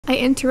I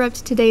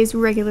interrupt today's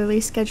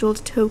regularly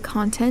scheduled tow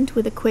content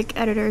with a quick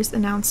editor's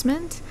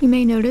announcement. You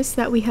may notice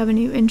that we have a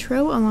new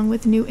intro along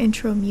with new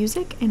intro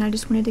music, and I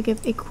just wanted to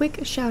give a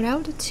quick shout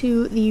out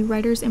to the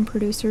writers and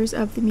producers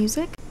of the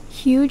music.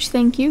 Huge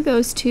thank you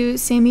goes to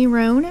Sammy,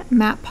 Roan,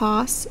 Matt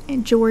Poss,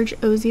 and George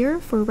Ozier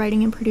for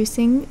writing and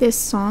producing this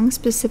song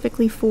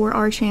specifically for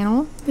our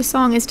channel. The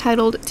song is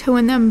titled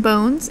Towin' Them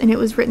Bones, and it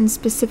was written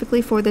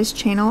specifically for this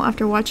channel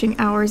after watching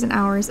hours and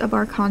hours of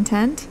our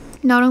content.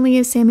 Not only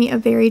is Sammy a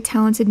very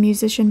talented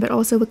musician, but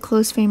also a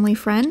close family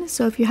friend,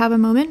 so if you have a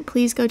moment,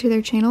 please go to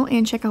their channel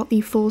and check out the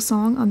full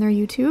song on their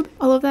YouTube.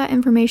 All of that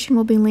information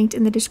will be linked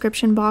in the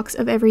description box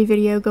of every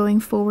video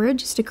going forward,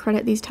 just to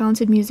credit these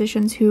talented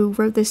musicians who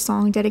wrote this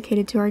song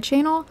dedicated to our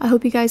channel. I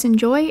hope you guys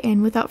enjoy,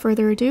 and without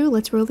further ado,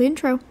 let's roll the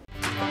intro.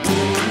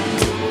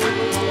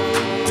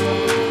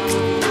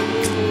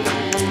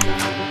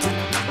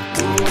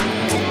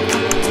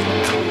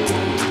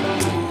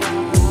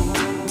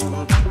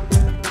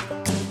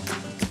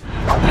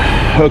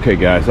 Okay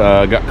guys,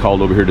 I got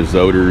called over here to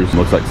Zoder's.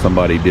 Looks like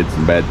somebody did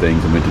some bad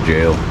things and went to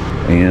jail.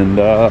 And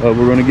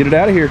we're gonna get it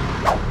out of here.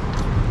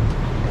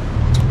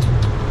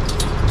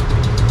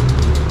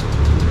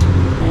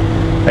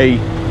 Hey,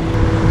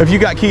 if you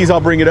got keys, I'll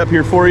bring it up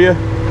here for you.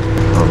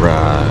 All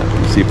right,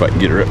 let's see if I can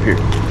get her up here.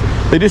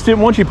 They just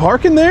didn't want you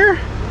parking there?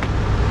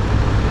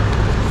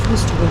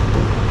 Just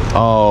lifted.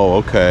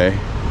 Oh, okay.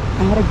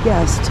 I had a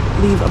guest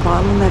leave a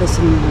bottle of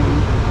medicine in the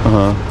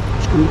room.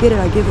 She come get it,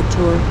 I give it to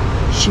her.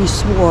 She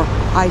swore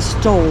I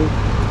stole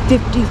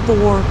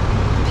 54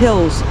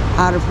 pills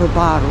out of her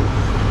bottle.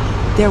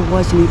 There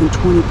wasn't even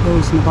 20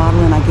 pills in the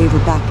bottle, and I gave her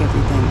back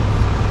everything.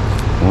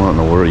 What in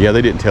the world? Yeah,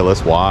 they didn't tell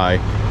us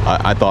why.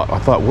 I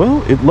thought,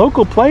 well, it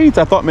local plates.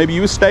 I thought maybe you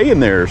was staying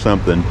there or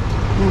something.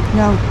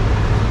 No.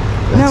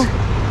 No.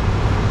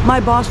 My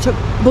boss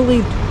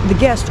believed the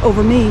guest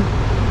over me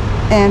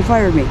and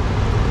fired me.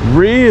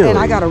 Really? And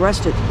I got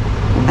arrested.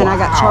 Wow. And I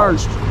got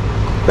charged.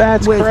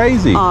 That's with,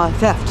 crazy.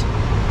 Theft.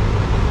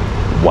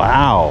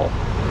 Wow.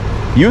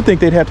 You would think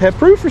they'd have to have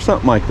proof or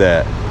something like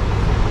that.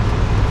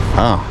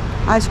 Oh.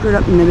 I screwed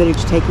up and admitted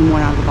to taking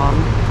one out of the bottle.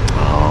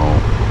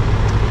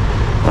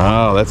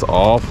 Oh, that's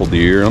awful,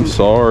 dear. I'm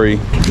sorry.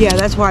 Yeah,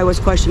 that's why I was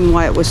questioning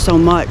why it was so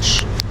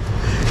much.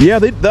 Yeah,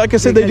 like I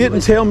said, they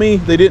didn't tell me.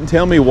 They didn't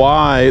tell me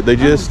why. They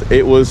just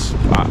it was.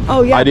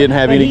 Oh yeah. I didn't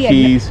have any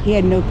keys. He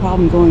had no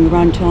problem going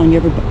around telling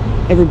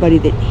everybody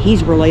that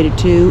he's related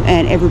to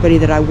and everybody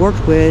that I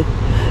worked with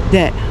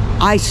that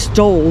I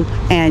stole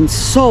and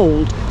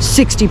sold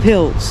 60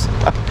 pills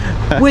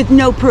with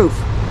no proof.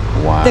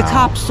 Wow. The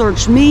cops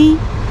searched me,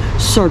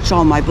 searched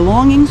all my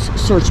belongings,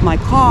 searched my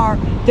car.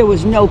 There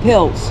was no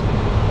pills.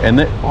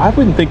 And I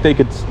wouldn't think they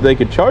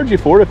could charge you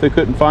for it if they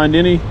couldn't find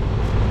any.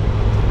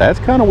 That's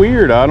kind of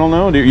weird. I don't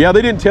know, dude. Yeah,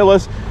 they didn't tell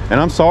us, and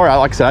I'm sorry.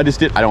 Like I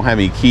said, I don't have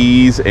any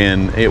keys,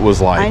 and it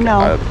was like I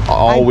know.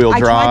 All-wheel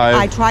drive.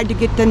 I tried to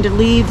get them to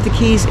leave the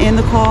keys in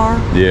the car.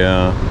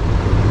 Yeah.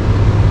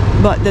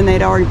 But then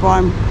they'd already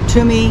brought them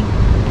to me,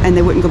 and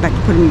they wouldn't go back to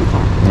put them in the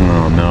car.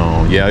 Oh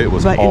no, yeah, it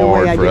was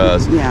hard for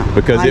us. Yeah,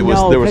 because there was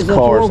cars,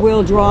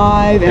 four-wheel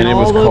drive, and it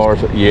was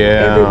cars.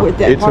 Yeah,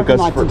 it took us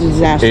a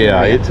disaster.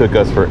 Yeah, it took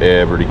us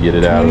forever to get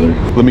it out of there.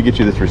 Let me get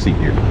you this receipt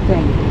here.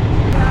 Thank you.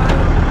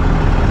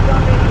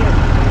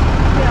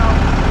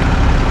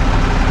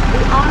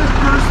 The honest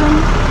person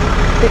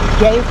that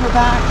gave her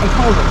back and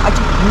told her I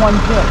took one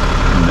pill.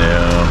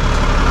 No.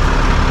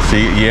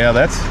 See, yeah,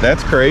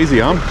 that's crazy.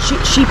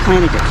 She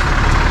planted it.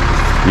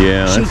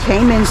 Yeah. She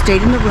came in,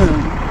 stayed in the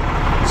room,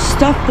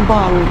 stuffed the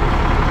bottle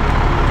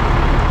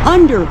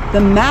under the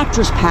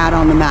mattress pad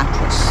on the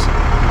mattress.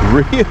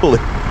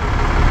 Really?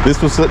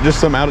 This was just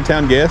some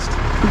out-of-town guest?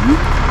 Mm-hmm.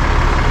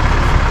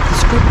 The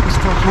script was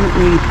for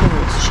 180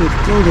 pills. She had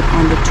filled it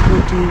on the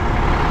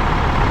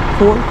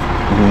 24th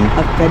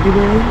of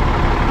February,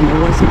 and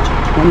there wasn't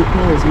 20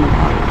 pills in the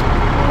bottle.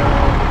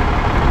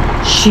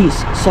 She's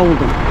sold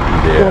them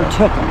or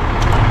took them,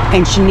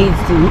 and she needs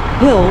the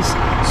pills,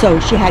 so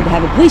she had to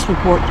have a police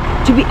report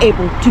to be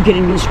able to get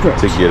a new script.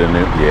 To get a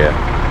new, yeah.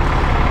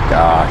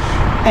 Gosh.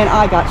 And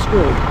I got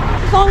screwed.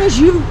 As long as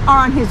you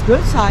are on his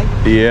good side.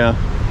 Yeah.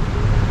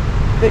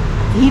 But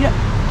he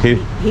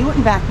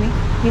wouldn't back me.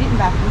 He didn't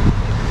back me.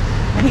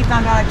 When he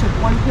found out I took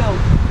one pill,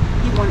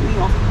 he wanted me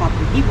off the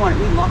property. He wanted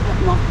me locked up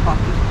and off the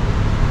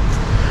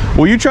property.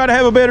 Well, you try to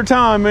have a better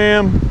time,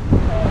 ma'am.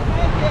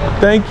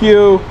 Thank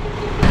you.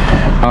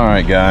 All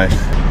right, guys.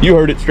 You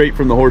heard it straight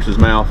from the horse's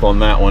mouth on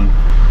that one.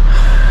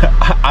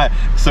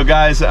 So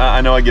guys,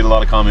 I know I get a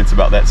lot of comments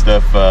about that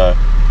stuff.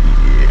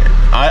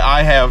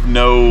 I have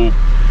no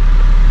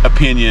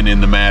opinion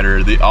in the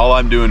matter. All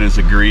I'm doing is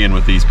agreeing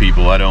with these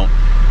people. I don't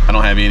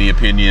have any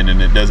opinion,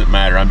 and it doesn't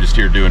matter. I'm just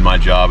here doing my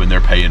job, and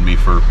they're paying me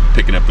for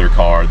picking up their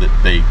car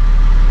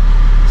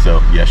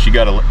so yeah, she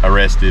got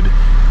arrested.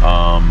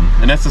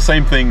 And that's the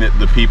same thing that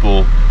the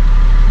people,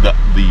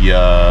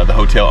 the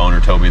hotel owner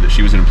told me, that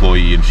she was an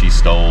employee and she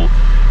stole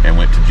and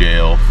went to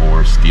jail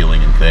for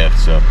stealing and theft.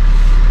 So,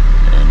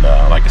 and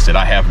like I said,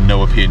 I have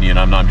no opinion.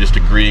 I'm just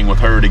agreeing with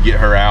her to get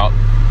her out.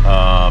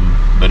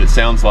 But it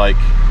sounds like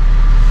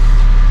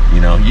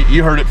you know,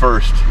 you heard it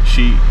first.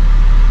 She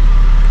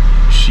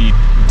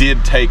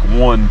did take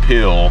one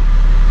pill,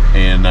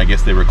 and I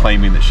guess they were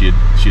claiming that she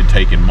had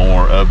taken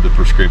more of the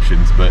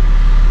prescriptions, but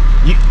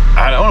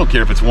I don't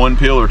care if it's 1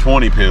 pill or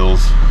 20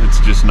 pills.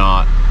 It's just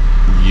not,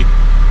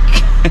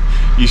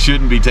 you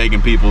shouldn't be taking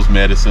people's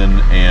medicine.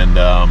 And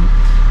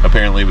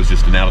apparently it was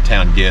just an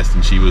out-of-town guest,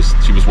 and she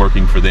was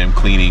working for them,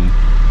 cleaning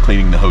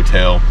the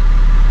hotel,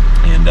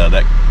 and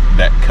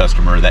that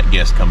customer, that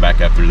guest, come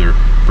back after their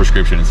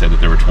prescription and said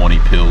that there were 20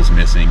 pills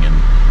missing. And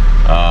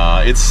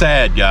it's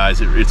sad, guys.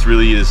 It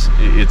really is.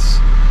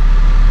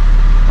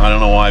 I don't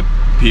know why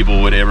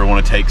people would ever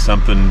want to take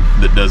something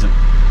that doesn't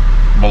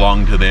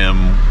belong to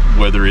them,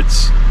 whether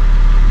it's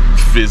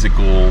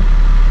physical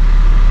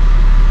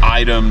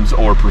items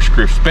or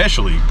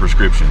especially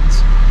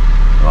prescriptions.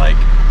 Like,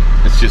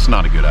 it's just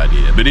not a good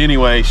idea. But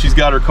anyway, she's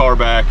got her car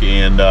back,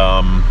 and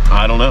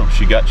I don't know.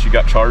 She got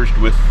charged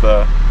with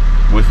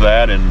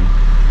that, and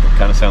it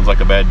kind of sounds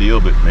like a bad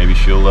deal. But maybe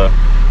she'll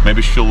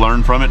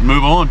learn from it and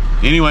move on.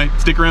 Anyway,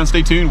 stick around,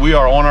 stay tuned. We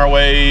are on our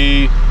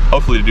way,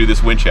 hopefully, to do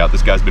this winch out.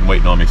 This guy's been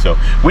waiting on me, so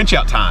winch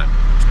out time.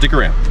 Stick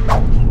around.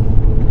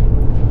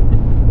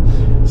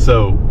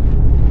 So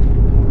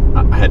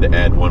I had to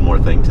add one more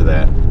thing to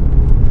that.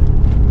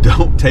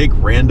 Don't take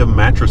random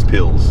mattress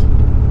pills.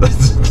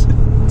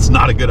 It's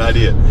not a good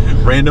idea.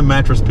 Random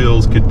mattress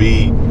pills could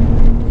be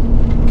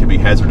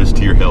hazardous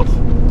to your health.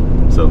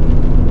 So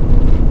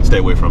stay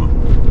away from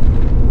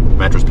them.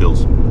 Mattress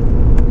pills.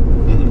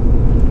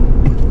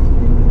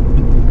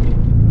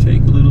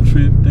 Take a little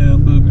trip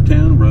down Booger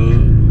Town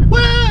Road.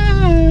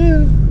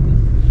 Whoa!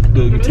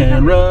 Booger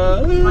Town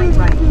Road. Right.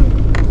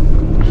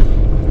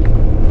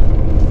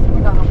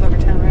 We're not on Booger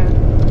Town Road.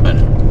 I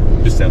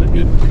know. Just sounded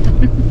good.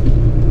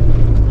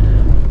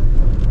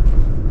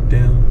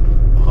 Down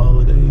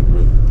Holiday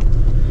Road.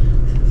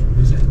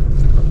 What is that?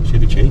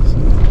 Chevy Chase?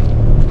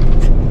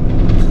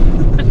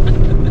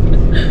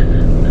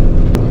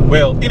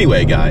 Well,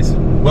 anyway, guys,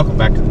 welcome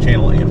back to the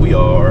channel, and we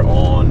are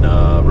on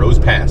Rose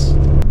Pass.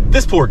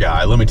 This poor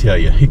guy, let me tell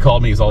you, he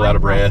called me, he's all out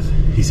of breath.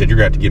 He said, you're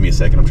gonna have to give me a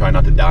second. I'm trying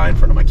not to die in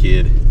front of my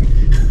kid.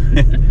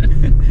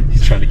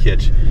 He's trying to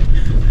catch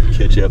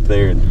up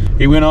there. And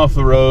he went off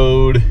the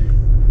road,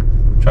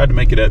 tried to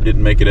make it up,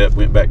 didn't make it up,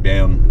 went back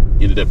down,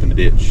 ended up in the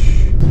ditch.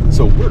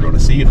 So we're gonna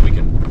see if we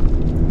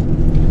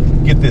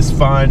can get this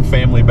fine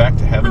family back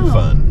to having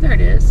fun. There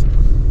it is.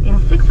 In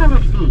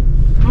 600 feet,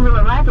 you will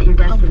arrive at your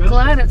destination. I'm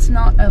glad it's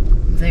not up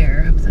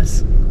there, up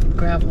this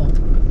gravel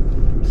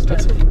stuff.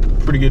 That's a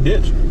pretty good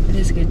ditch. It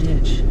is a good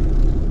ditch.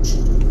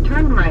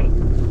 Turn right.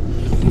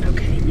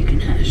 Okay, you can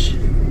hush.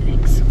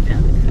 Thanks.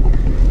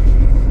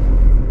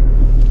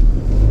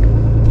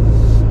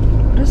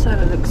 What is that,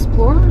 an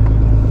Explorer?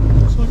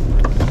 Looks like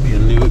maybe a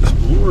new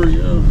Explorer,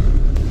 yeah.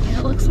 Yeah,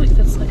 it looks like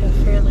that's like a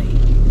fairly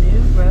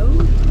new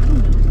road. I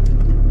don't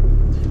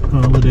know.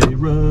 Holiday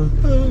Road.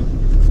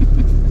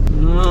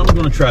 I'm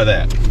gonna try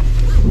that.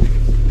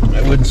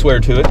 I wouldn't swear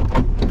to it,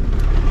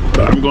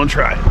 but I'm gonna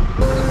try.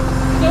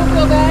 Don't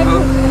feel bad,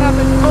 because it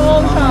happens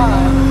all the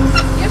time.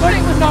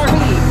 Yesterday was not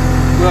me.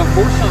 Well,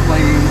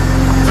 fortunately,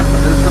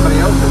 there's somebody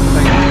else that's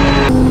saying.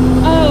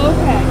 Oh,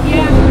 okay.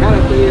 Yeah. Kind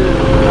of weird.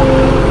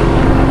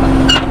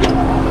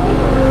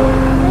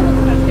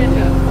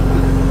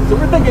 So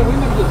we're thinking we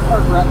might just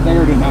park right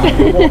there tonight.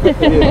 We'll walk up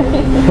the hill.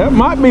 That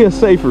might be a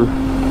safer.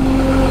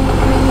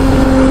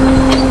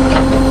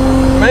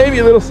 Maybe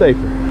a little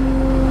safer.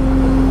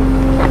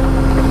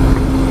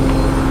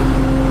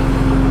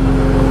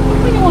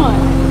 What do you want?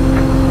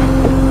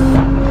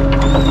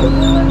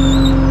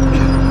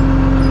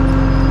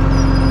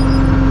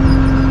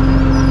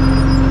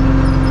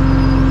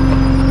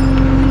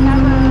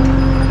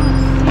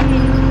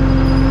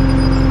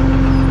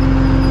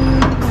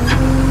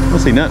 I don't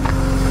see nothing.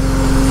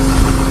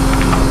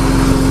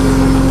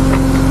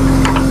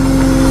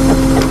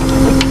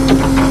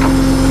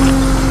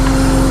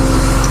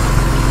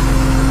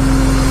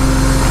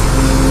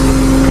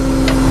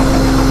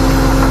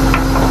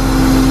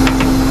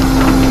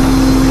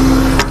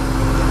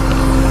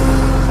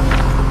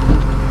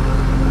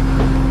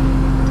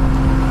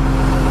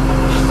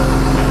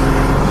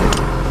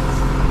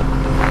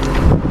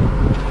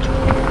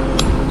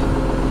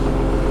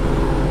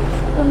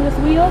 From this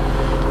wheel?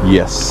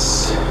 Yes.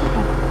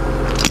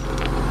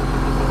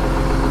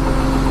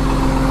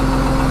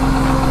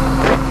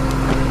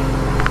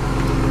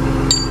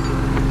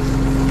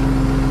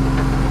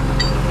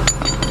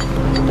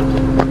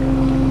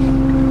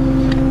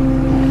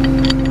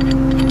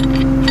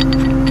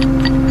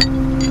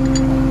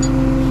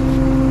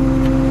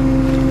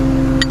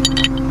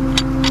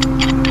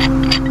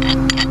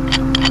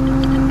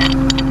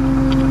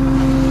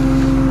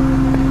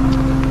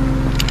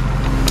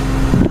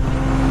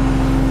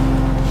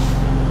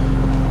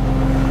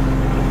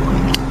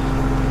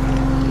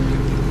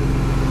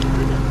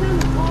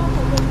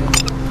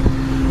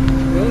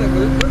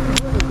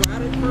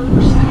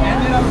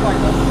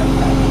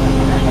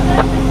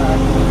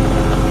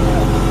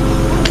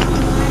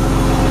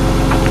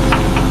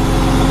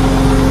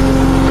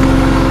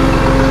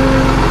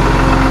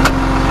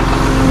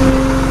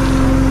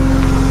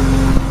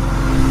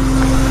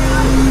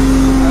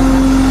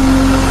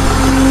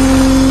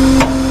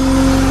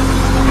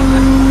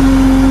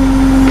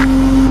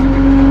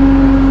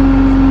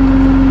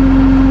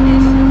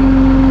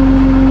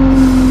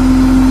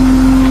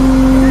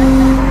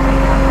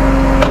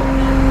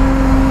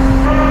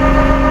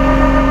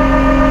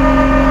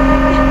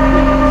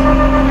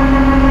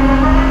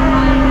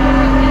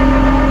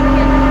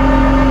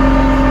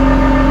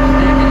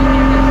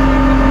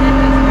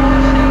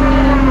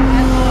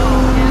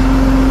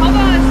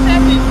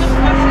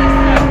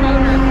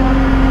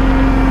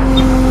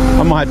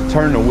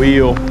 turn the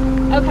wheel.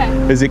 Okay.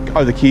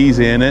 Are the keys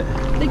in it?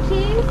 The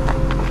keys?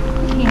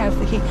 He has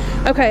the key.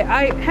 Okay,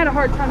 I had a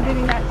hard time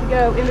getting that to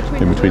go in between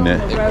the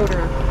wheel and the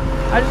rotor.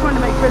 I just wanted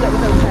to make sure that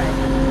was okay.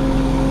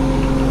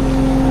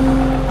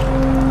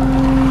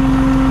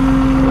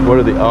 What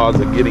are the odds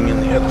of getting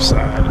in the other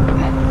side?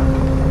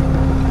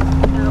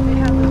 No, it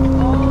happens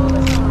all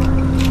the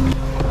time.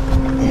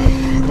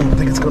 I don't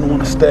think it's going to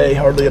want to stay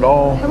hardly at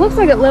all. It looks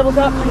like it levels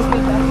up pretty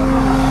good back there.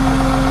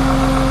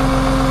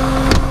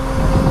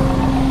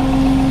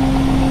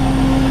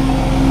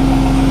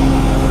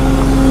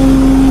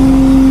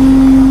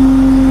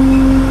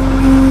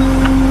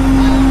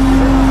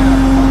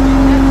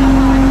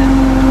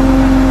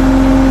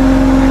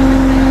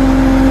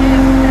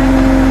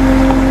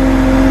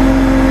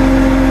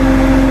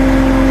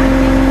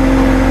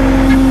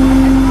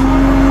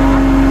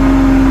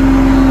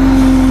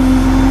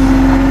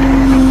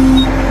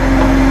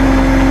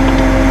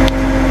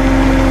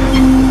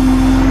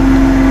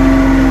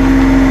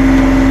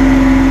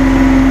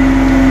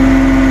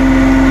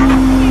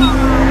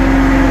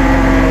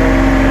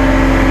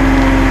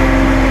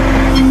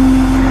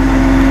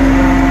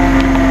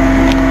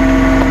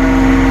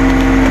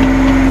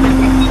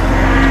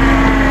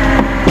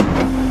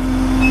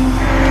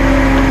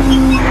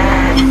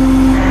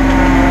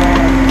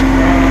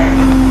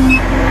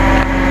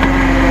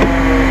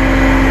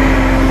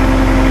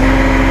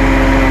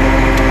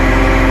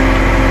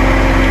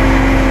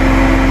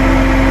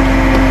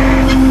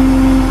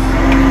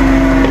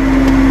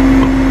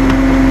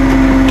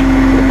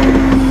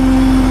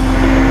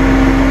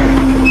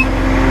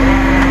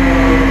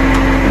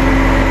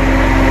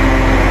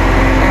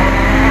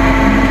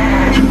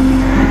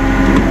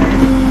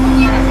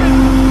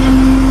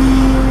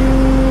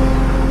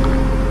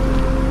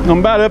 I'm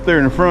about up there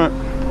in the front.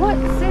 What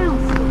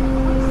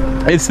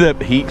sounds? It's the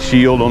heat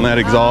shield on that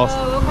exhaust.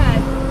 Oh,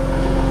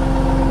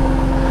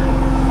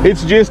 okay.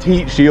 It's just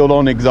heat shield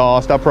on the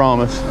exhaust, I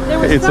promise. There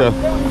was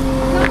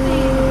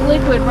something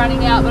liquid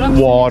running out, but I'm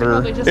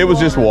water. It was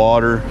just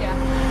water.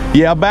 Yeah.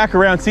 Yeah, back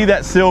around. See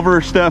that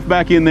silver stuff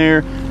back in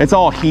there? It's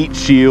all heat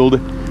shield.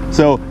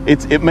 So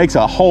it makes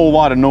a whole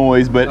lot of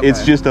noise, but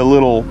it's just a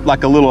little,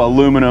 like a little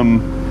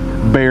aluminum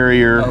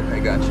barrier. Okay,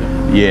 gotcha.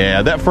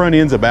 Yeah, that front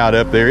end's about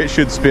up there. It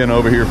should spin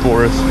over here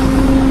for us.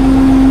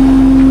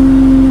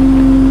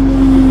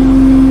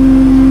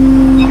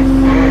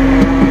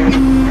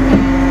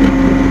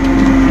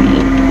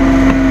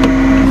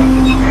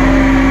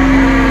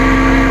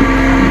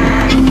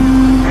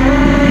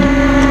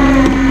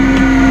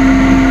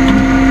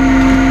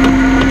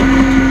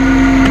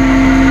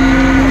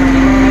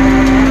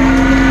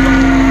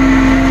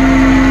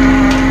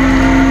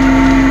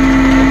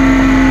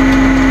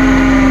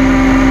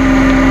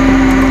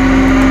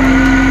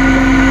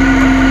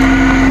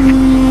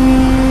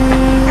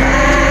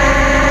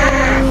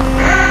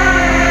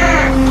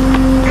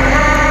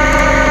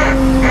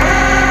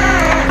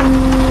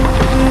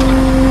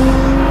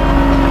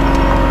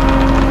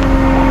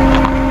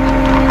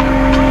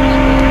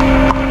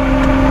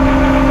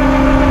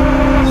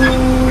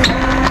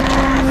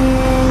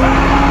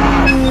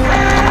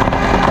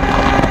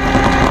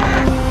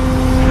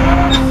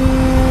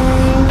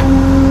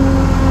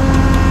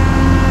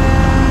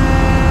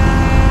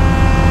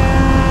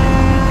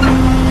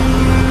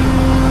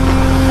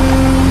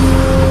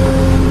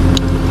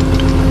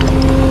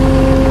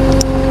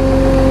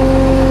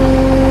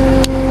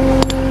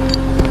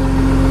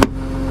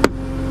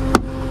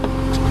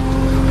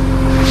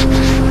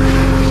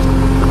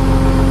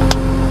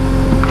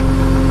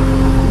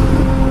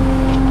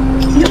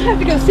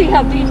 See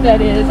how deep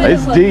that is.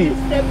 It's deep.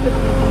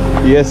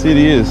 Yes, it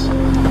is.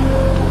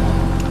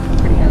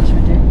 Pretty house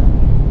right there.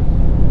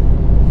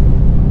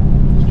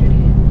 Straight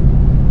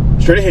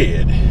ahead. Straight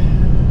ahead.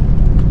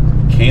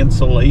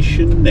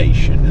 Cancellation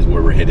Nation is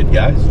where we're headed,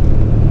 guys.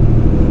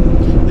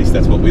 At least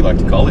that's what we like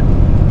to call it.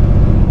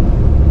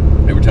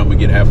 Every time we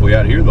get halfway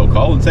out here, they'll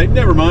call and say,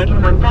 never mind.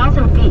 In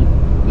 1,000 feet,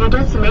 your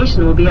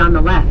destination will be on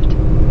the left.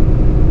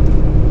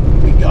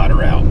 We got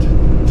her out.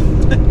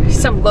 There's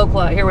some local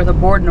out here with a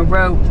board and a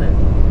rope that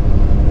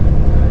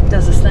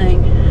does this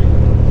thing.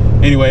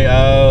 Anyway,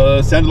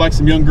 sounded like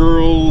some young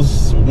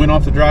girls went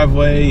off the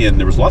driveway, and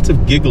there was lots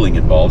of giggling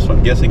involved, so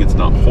I'm guessing it's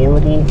not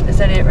horrible. Is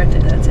that it right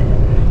there? That's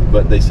it.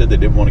 But they said they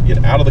didn't want to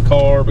get out of the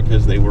car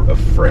because they were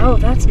afraid. Oh,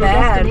 that's Your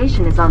bad.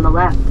 destination is on the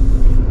left.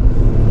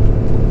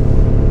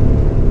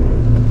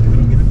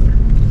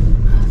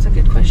 That's a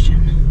good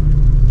question.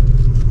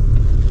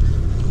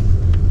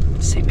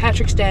 St.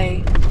 Patrick's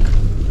Day.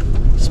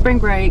 Spring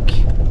break.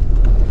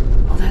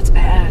 Oh, that's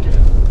bad.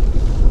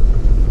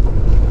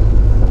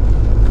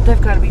 They've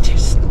got to be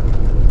just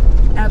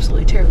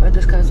absolutely terrified.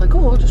 This guy's like,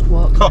 oh, I'll just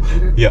walk. Oh,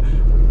 yeah,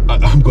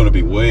 I'm going to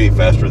be way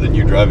faster than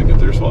you driving up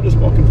there, so I'll just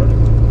walk in front of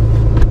you.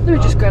 Let me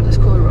just grab this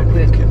cooler real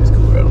quick. Get this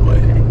cooler out of the way.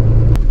 Okay.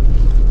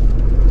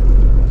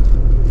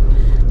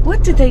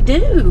 What did they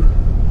do?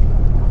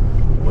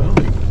 Well,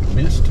 they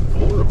missed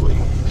horribly.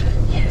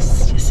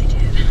 Yes, they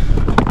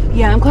did.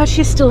 Yeah, I'm glad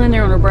she's still in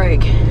there on her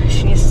break.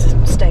 She needs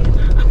to stay.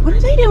 What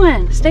are they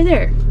doing? Stay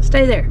there.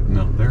 Stay there.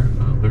 No, they're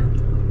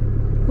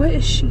What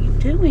is she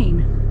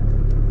doing?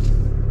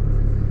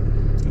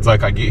 It's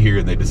like I get here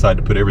and they decide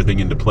to put everything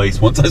into place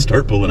once I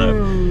start pulling up.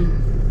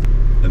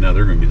 And now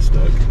they're gonna get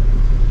stuck.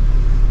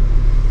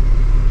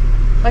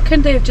 Why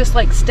couldn't they have just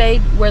like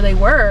stayed where they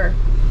were?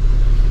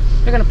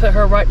 They're gonna put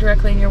her right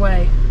directly in your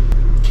way.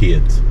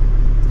 Kids.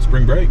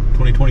 Spring break,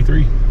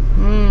 2023.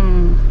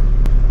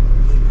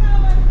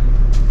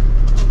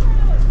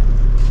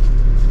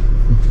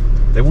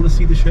 They want to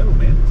see the show,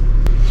 man.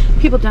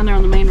 People down there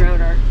on the main road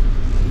are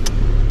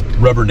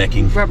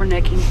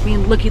rubbernecking,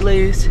 being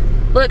looky-loos.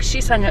 Look,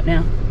 she's hung up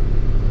now.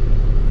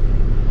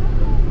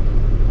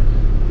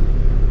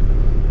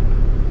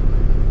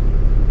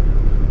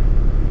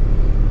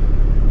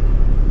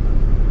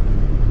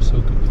 I'm so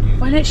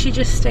confused. Why didn't she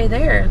just stay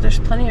there? There's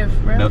plenty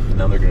of room.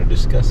 Now they're going to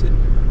discuss it.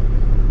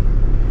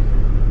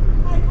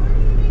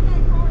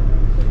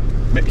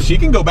 She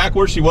can go back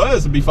where she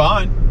was and be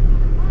fine.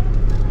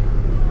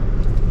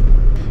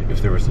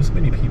 If there was this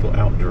many people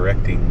out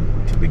directing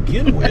to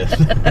begin with,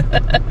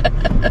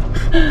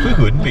 we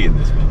wouldn't be in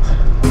this mess.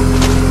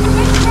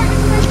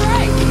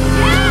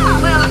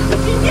 Yeah, well,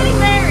 she's getting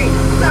married.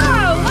 So,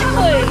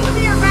 lovely. we'll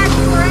see her back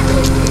forever.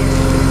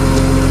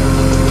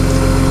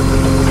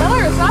 Tell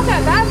her it's not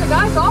that bad. The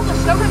guy's awful.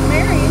 She'll get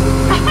married.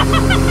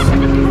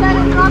 She said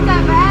it's not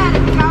that bad.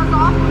 If the guy was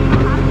awful, you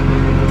don't have to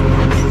marry.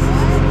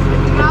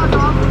 If the guy was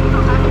awful, you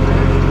don't have to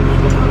marry.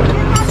 You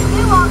didn't have to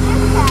do all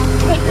this stuff.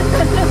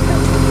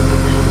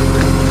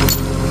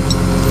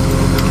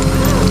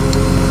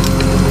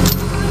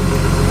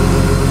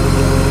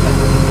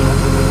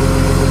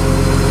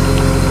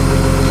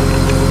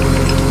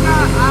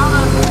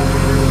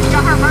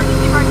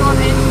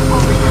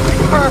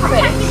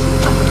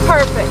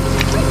 Perfect.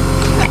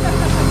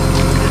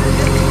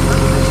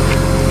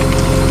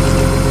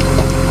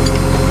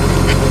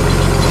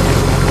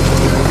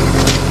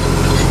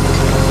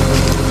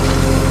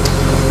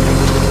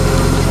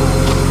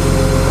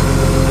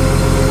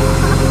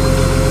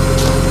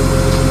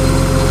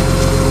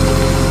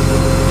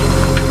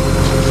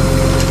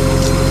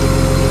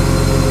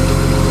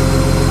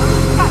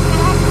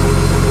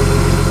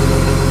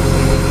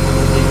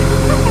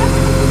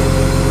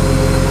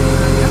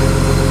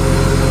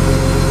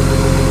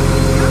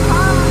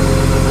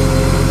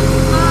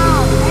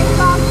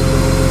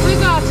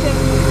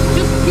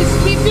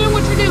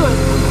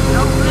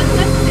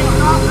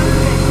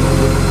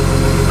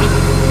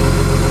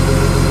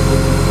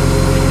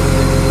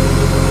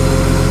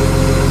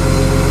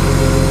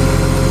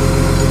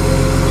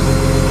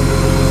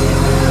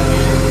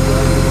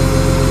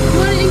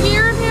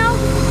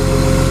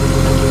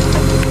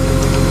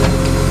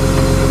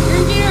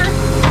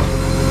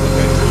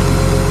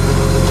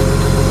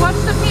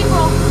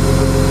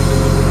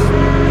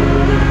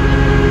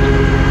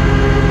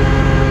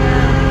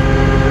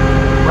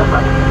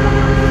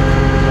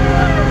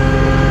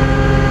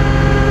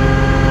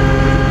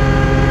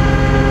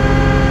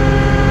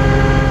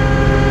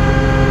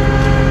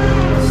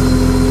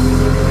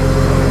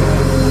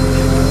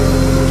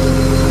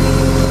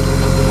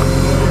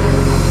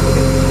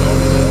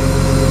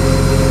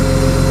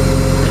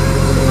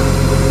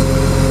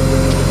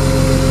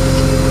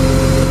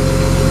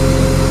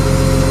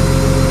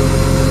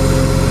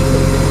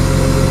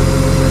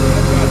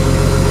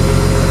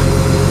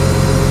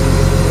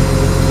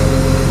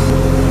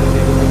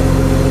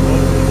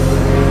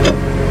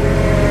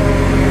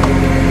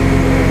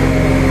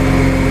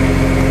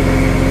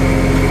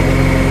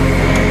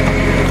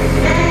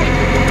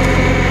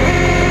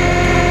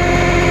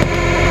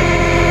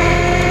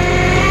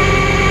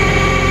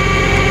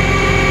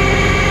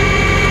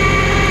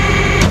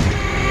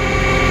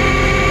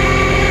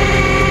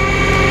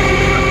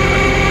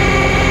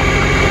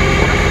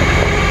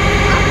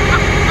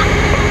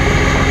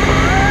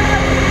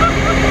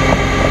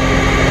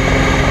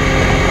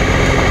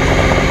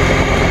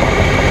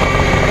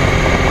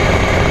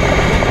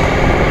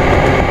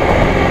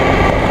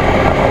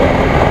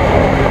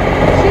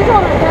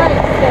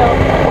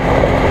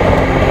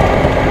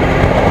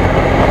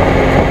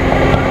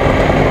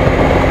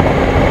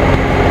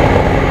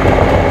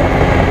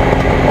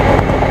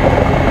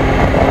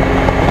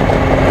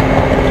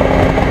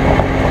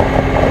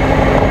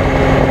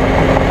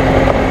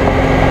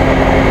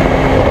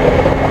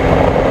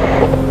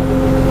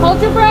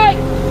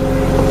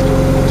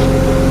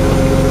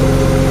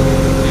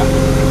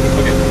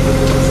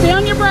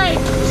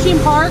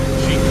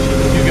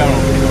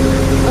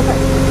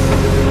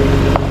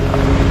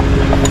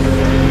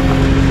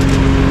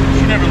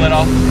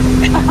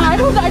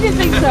 I didn't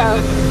think so.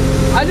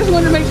 I just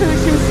wanted to make sure that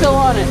she was still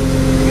on it.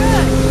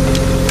 Good.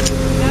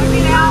 Now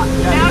get out.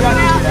 Now get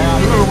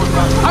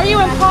out. Are you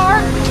in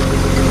park?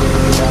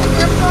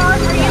 You're in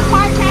park. Are you in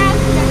park, Cass?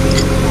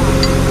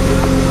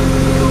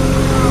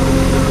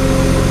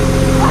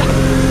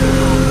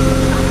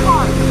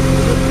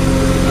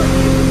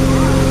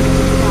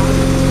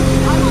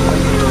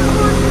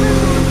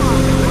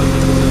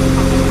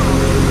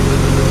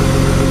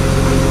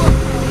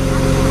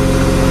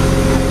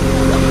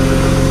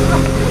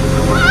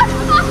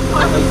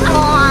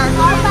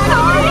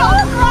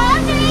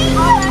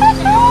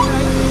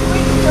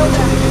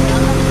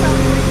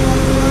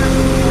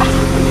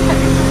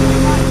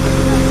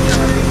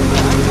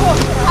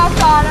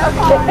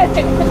 Thank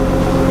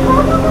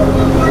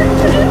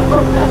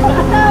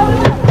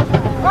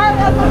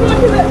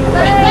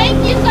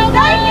you so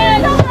much.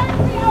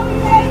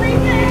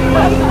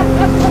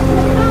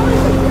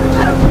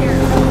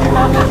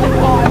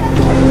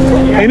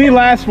 Any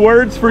last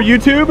words for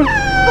YouTube? This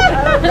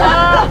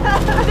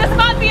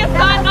might be a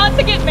sign not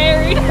to get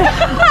married.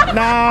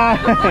 Nah.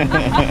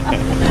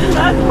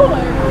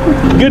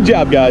 Good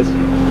job, guys.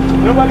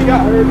 Nobody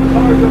got hurt.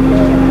 Car's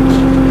okay.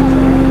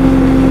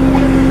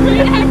 You're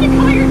gonna have to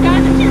call your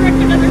dad that you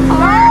wrecked another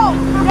car.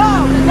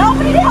 No,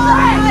 nobody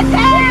called my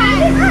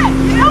dad.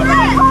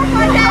 Nobody called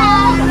my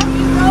dad.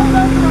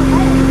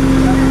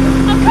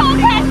 I'm calling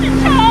Pastor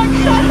Chuck.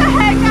 Shut the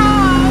heck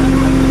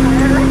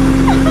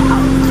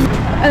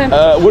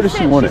up. Where does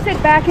she want She it?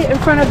 said back it in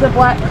front of the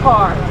black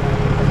car.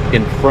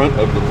 In front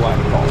of the black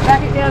car.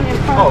 Back it down in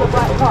front of the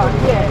black car.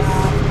 Yes.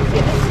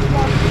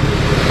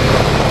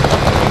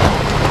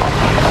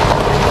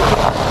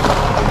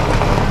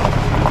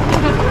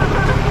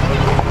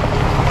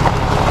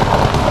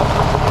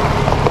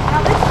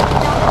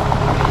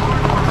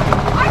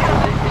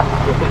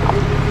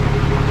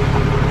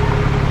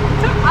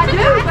 I do,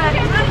 but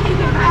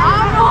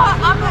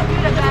I'm not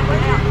good at that.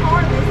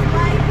 Car this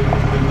way.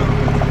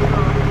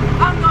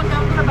 I'm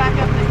gonna back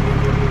up this.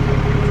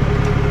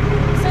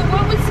 So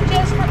what we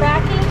suggest for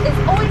backing is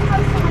always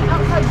have someone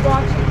outside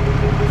watching.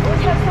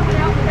 Always have someone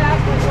out the back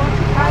like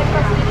watching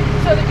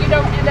so that you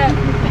don't end up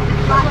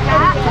Like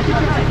that?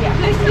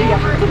 Yeah.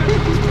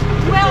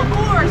 Well, of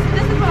course,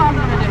 this is what I'm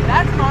gonna do.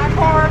 That's my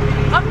car.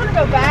 I'm gonna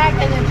go back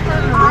and then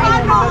turn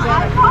around and go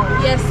down.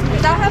 Yes,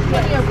 because I have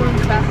plenty of room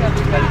to back up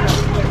to go down.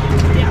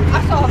 Yeah,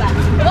 I saw that.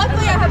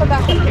 Luckily, I have a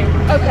backup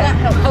camera. Okay.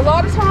 A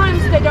lot of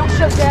times they don't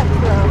show depth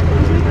though.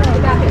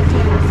 The backup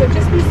camera. So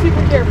just be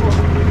super careful.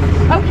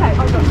 Okay.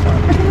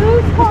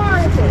 Whose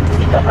car is it?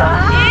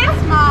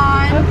 It's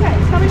mine. Okay.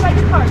 Tell me about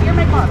your car. Your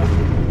make model.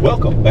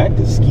 Welcome back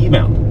to Ski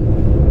Mountain.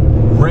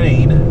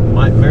 Rain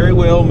might very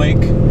well make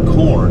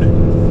corn.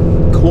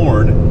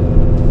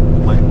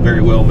 Corn might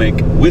very well make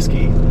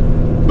whiskey.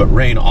 But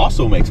rain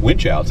also makes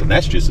winch outs, and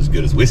that's just as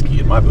good as whiskey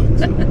in my book.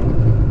 So.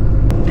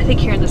 I think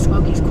here in the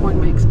Smokies,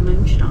 corn makes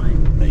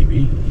moonshine.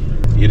 Maybe.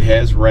 It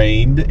has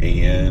rained,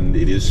 and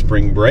it is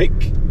spring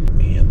break,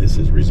 and this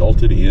has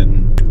resulted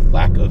in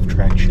lack of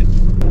traction.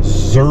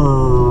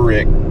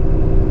 Zurich.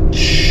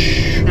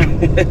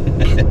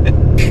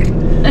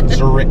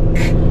 Zurich.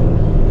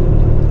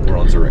 We're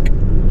on Zurich.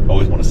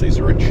 Always want to say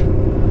Zurich.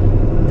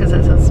 Because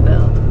that's how it's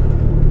spelled.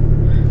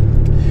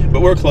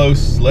 But we're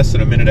close, less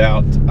than a minute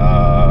out.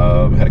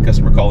 Had a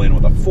customer call in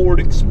with a Ford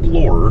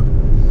Explorer.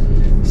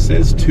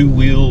 Says 2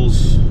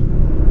 wheels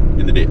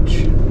in the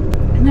ditch.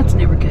 And that's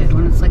never good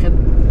when it's like a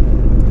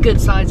good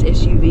size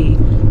SUV.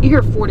 You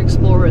hear Ford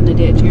Explorer in the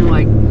ditch and you're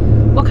like,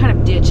 what kind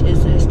of ditch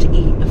is this to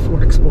eat a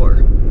Ford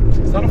Explorer?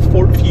 It's not a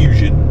Ford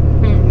Fusion.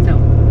 No.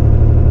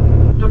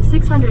 In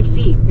 600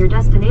 feet, your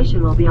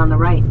destination will be on the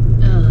right.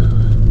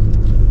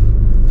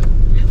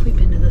 Have we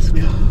been to this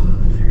one?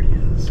 There it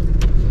is.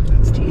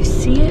 Do you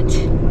see it?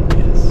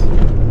 Yes.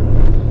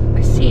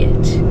 I see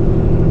it.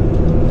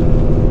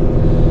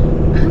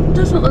 It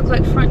doesn't look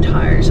like front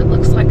tires. It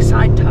looks like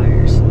side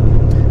tires.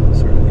 It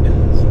certainly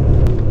does.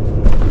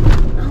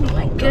 Oh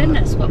my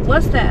goodness, what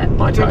was that?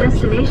 My Your tires.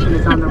 destination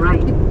is on the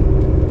right.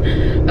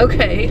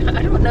 Okay,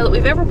 I don't know that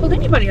we've ever pulled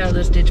anybody out of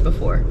this ditch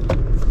before.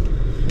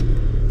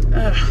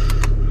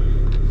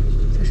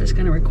 This is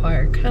going to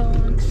require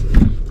cones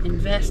and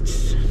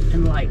vests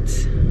and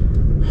lights.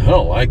 I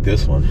don't like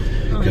this one.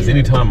 Because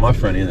anytime my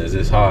front end is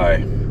this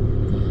high,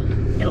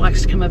 It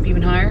likes to come up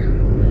even higher.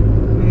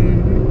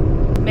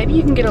 Maybe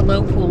you can get a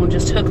low pull and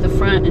just hook the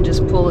front and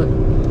just pull it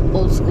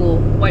old school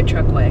white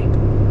truck way.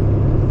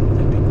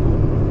 that'd be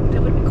cool.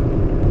 That would be cool.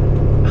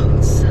 Oh,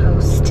 it's so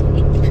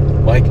steep.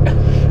 Like,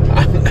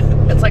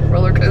 It's like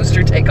roller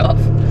coaster takeoff.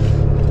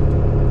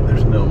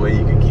 there's no way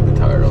you can keep a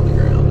tire on the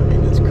ground. I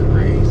mean, it's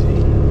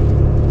crazy.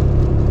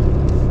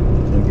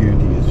 I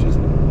guarantee it's just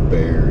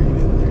buried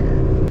in there.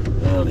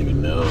 I don't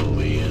even know,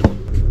 man.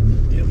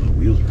 Yeah, my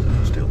wheels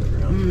are still on the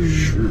ground for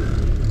sure.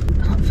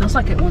 Oh, it feels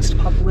like it wants to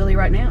pop a wheelie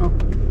right now.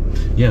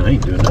 Yeah, I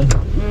ain't doing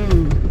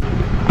nothing.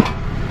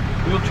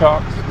 Wheel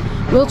chocks.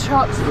 Wheel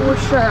chocks for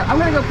sure. I'm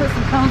gonna go put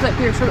some cones up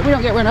here so that we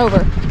don't get run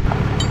over.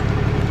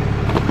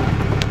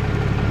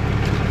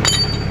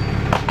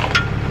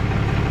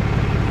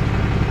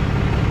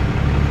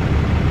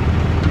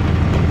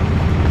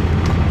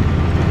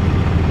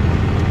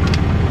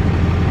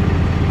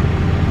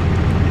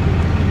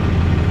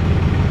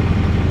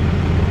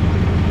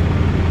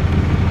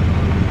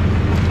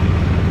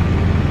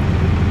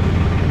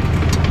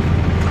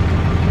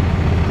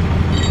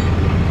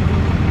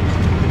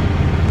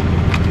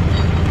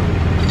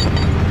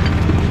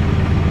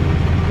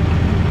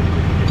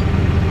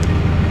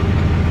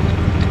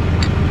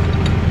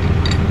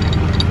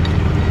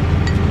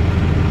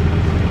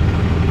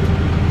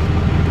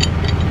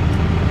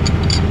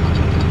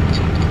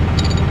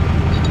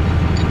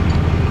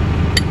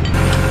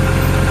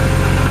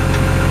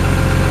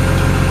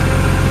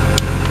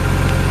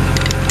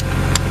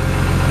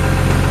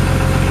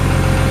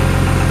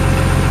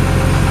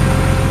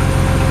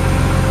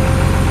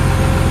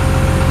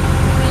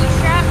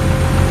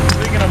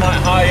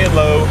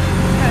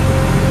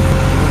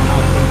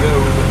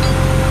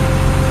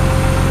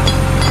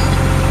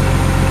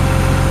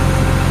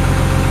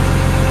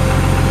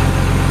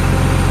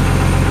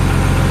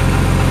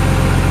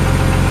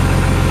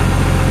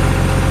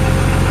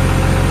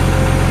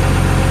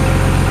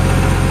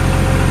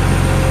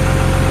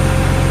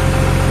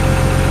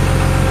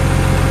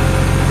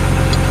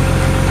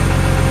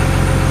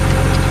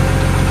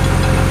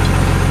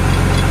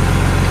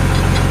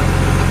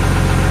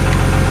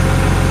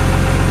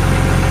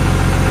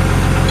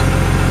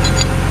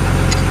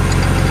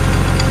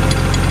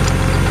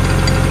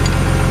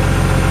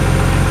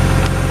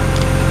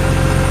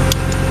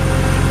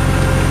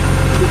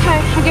 Okay,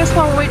 I guess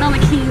while we're waiting on the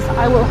keys,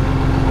 I will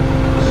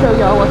show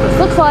y'all what this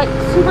looks like.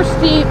 Super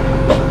steep.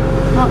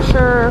 Not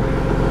sure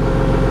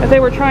if they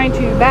were trying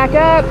to back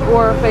up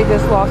or if they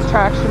just lost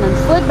traction and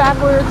slid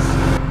backwards.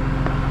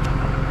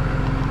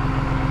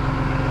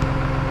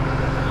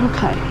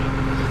 Okay,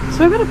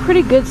 so we've got a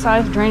pretty good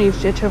sized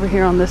drainage ditch over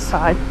here on this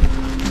side.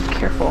 Be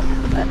careful,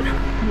 that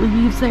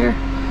leaves there.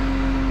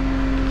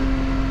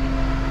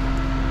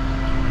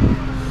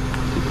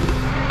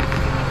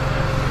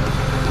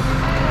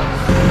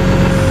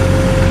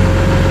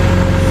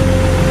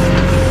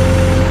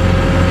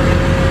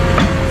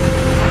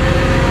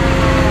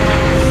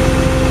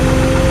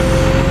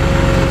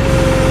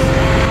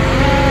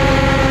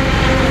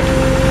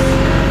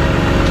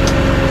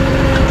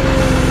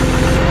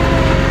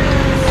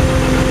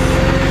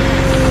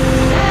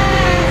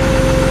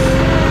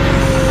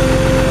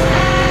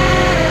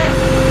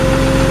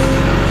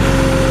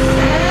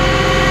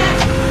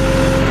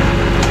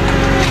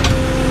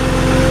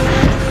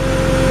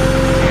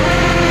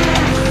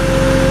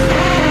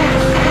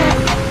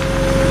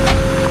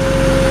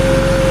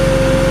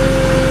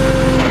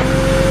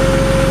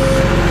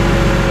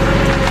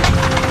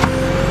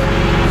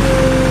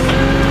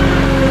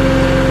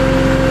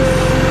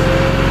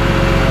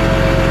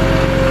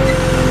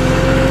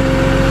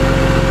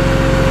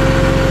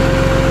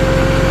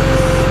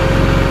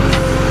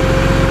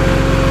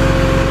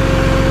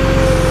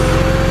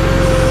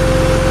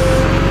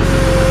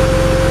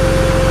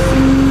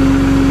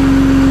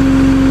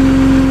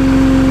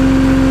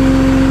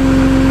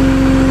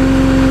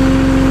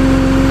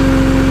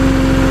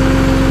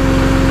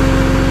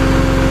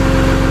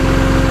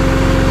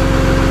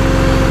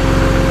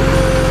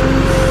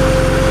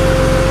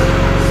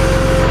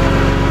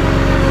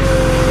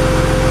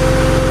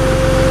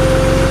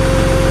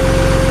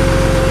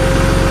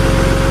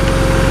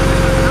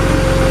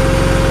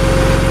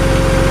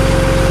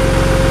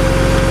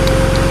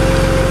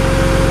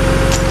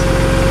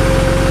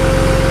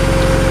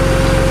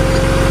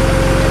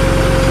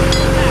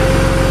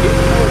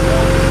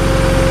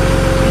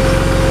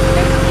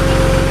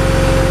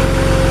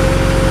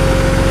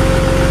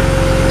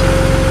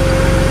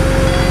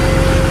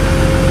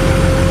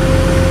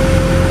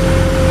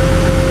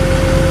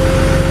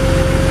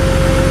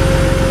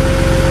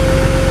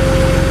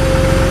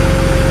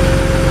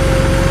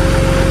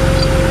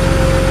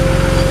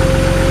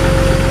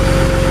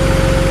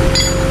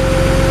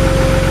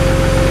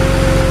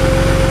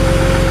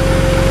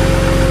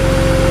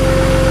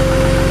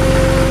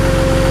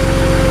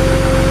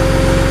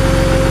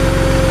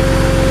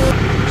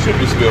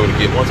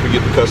 Once we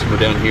get the customer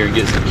down here and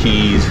get some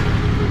keys,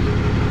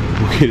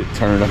 we'll get it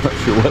turned. I'm not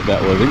sure what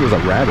that was. I think it was a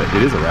rabbit.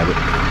 It is a rabbit.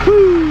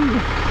 Woo!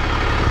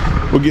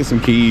 We'll get some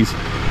keys.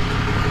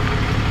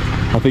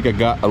 I think I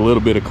got a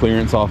little bit of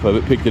clearance off of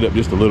it, picked it up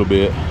just a little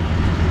bit,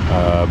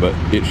 but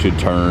it should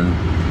turn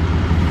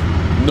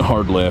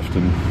hard left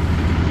and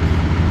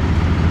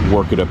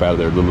work it up out of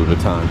there a little at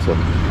a time. So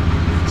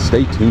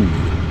stay tuned.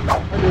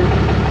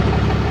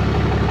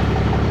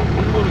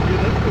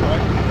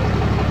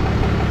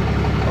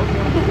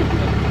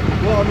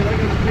 Well, I mean, I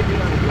can just pick it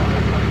out of the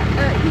drive,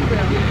 right? He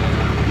will.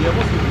 Yeah,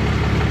 we'll see.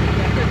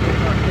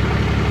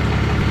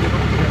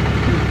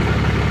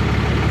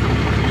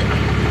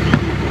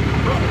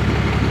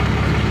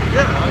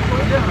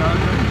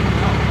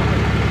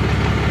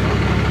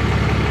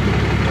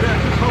 Yeah,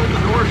 just hold the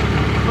door so you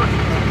can push it.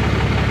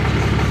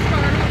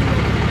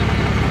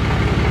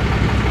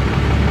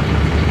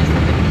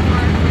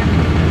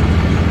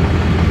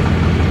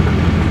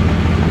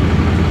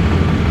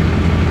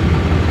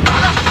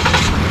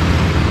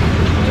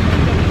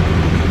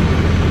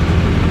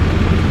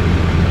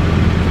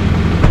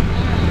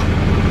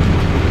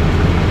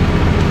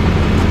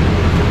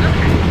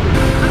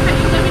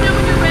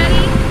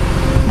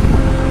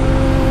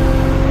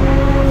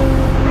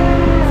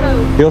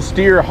 He'll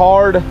steer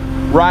hard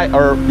right,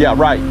 or yeah,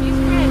 right. He's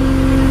ready.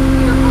 You're going to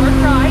steer hard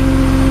right,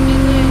 and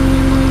then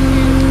you're going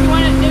to, you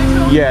want it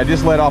neutral? Yeah,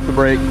 just let off the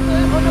brake. Put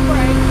it on the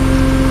brake.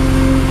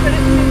 Put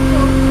it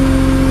neutral.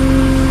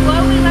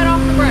 Slowly let off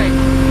the brake.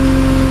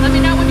 Let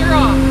me know when you're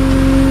off.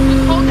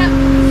 Just hold that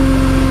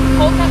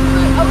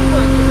foot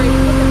over. You're ready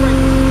to put the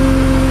brake on.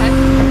 Okay?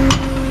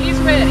 He's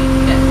ready.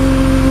 Yes.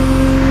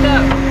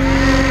 Go.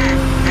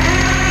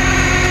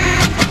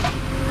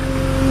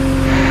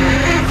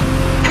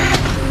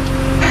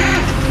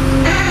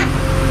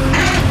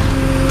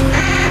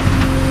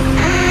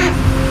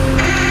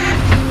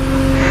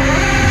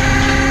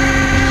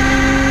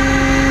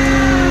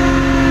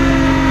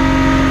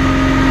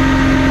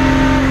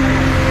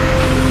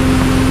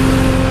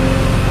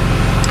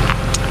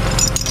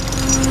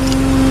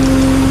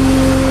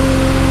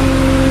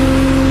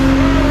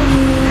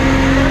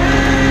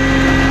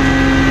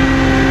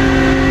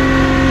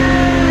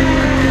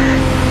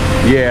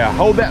 Yeah,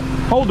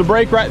 hold the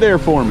brake right there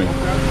for me.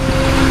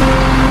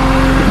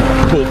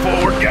 Pull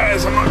forward,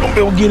 guys. I'm not gonna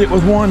be able to get it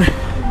with one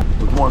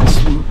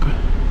swoop.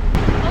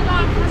 Hold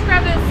on, let's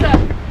grab this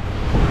stuff.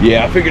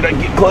 Yeah, I figured I'd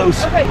get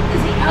close. Okay,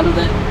 is he out of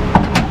the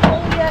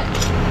hole yet?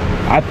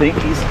 I think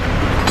he's.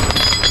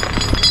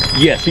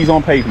 Yes, he's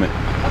on pavement.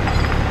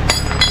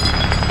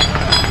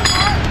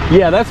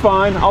 Yeah, that's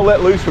fine. I'll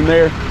let loose from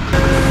there.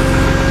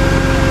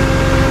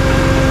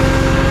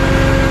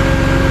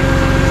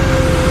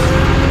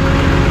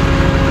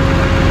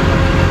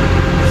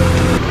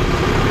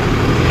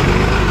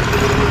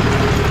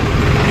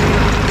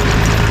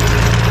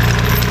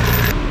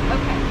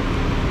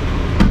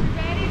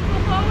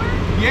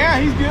 Yeah,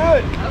 he's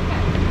good.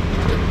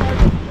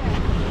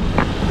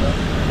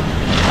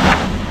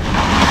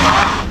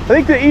 I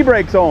think the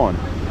e-brake's on.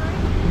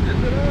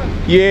 Is it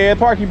on? Yeah,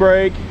 parking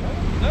brake.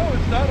 No,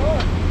 it's not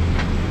on.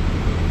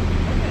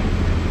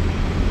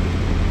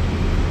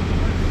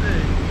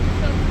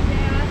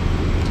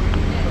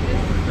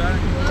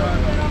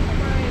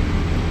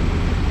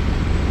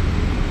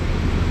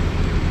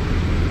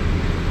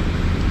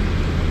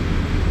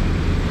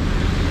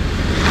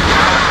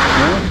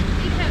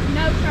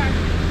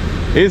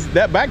 Is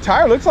that back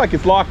tire looks like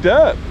it's locked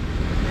up?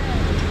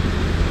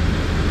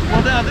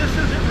 Well, now this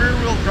isn't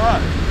rear-wheel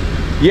drive.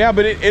 Yeah,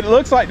 but it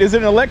looks like, is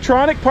it an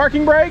electronic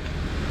parking brake?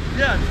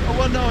 Yeah,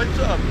 well, no, it's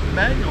a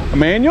manual. A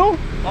manual?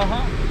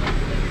 Uh-huh.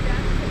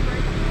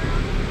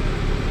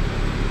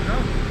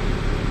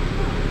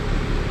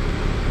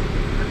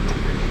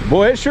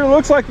 Boy, it sure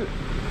looks like,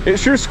 it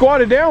sure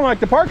squatted down like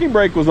the parking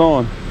brake was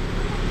on.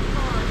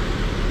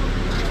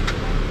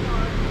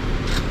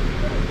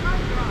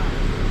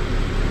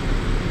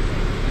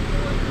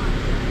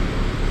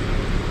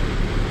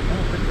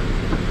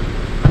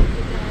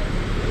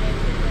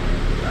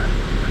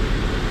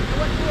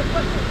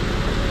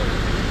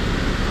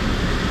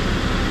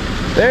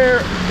 There,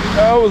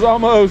 oh, it was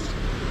almost.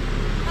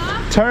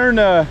 Turn,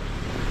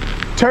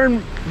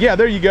 yeah,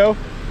 there you go.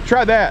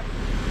 Try that.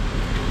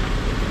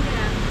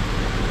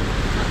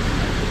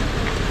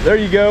 There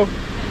you go.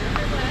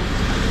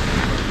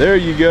 There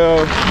you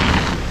go.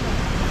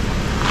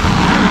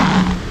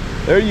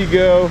 There you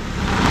go.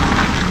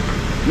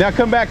 Now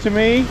come back to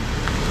me.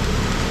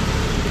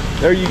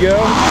 There you go.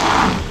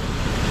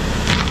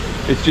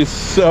 It's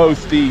just so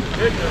steep.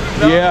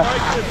 Yeah.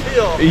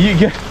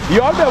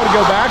 You ought to be able to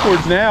go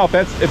backwards now if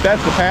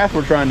that's the path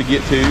we're trying to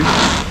get to.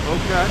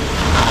 Okay.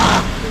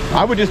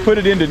 I would just put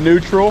it into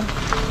neutral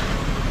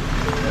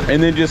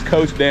and then just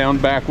coast down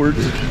backwards.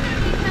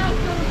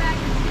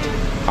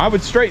 I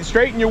would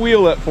straighten your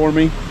wheel up for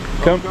me.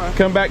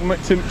 Come back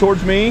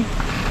towards me.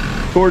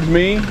 Towards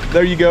me.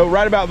 There you go.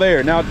 Right about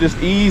there. Now just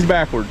ease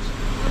backwards.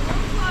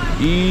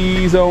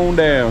 Ease on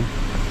down.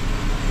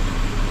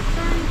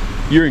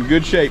 You're in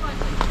good shape.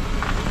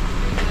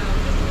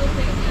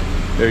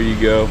 There you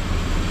go.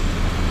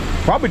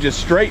 Probably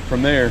just straight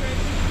from there.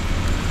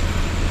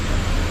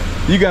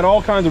 You got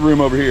all kinds of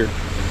room over here.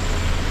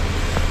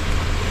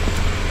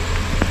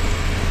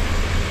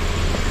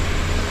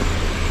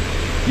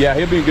 Yeah,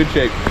 he'll be in good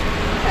shape.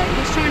 Okay,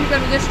 he's trying to go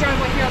to this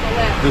driveway here on the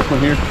left. This one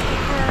here?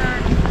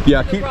 Turn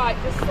Yeah, to keep. the right,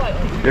 just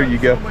slightly. There you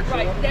go.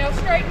 Right, now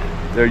straighten.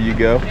 There you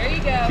go. There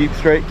you go. Keep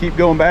straight. Keep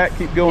going back.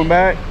 Keep going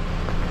back.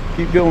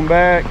 Keep going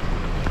back.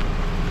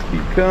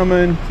 Keep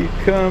coming. Keep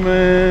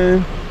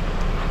coming.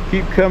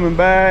 Keep coming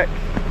back.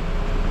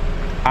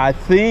 I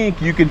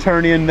think you can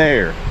turn in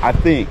there. I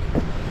think.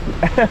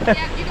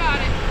 Yeah, you got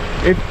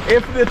it.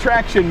 If the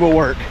traction will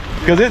work,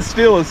 because it's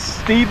still as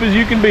steep as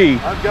you can be.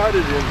 I've got it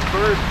in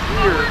first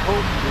gear,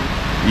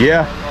 hopefully.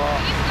 Yeah.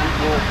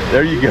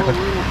 There you go. A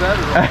little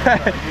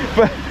better.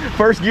 But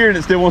first gear and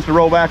it still wants to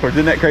roll backwards.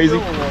 Isn't that crazy?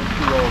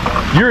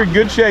 You're in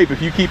good shape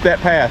if you keep that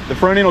path. The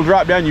front end will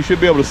drop down. You should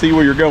be able to see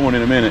where you're going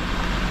in a minute.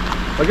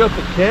 I got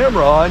the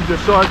camera on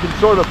just so I can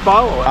sort of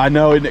follow it. I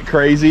know, isn't it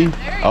crazy?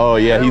 Oh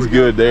yeah, he's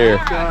good there.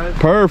 Right.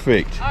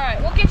 Perfect. All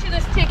right, we'll get you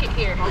this ticket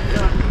here.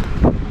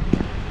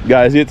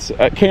 Guys, it's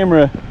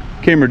camera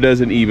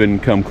doesn't even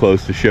come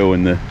close to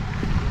showing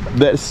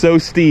that's so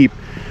steep.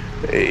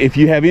 If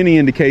you have any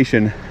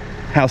indication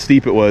how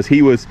steep it was,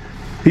 he was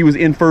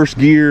in first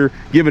gear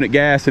giving it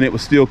gas and it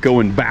was still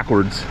going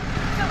backwards.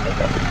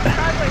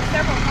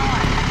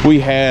 We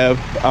have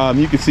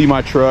you can see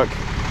my truck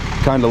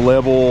kind of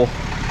level.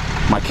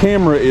 My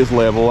camera is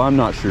level. I'm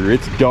not sure.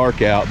 It's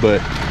dark out, but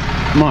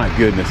my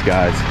goodness,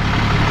 guys,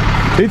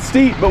 it's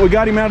steep, but we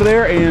got him out of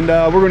there, and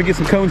we're going to get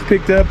some cones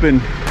picked up and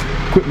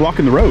quit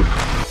blocking the road.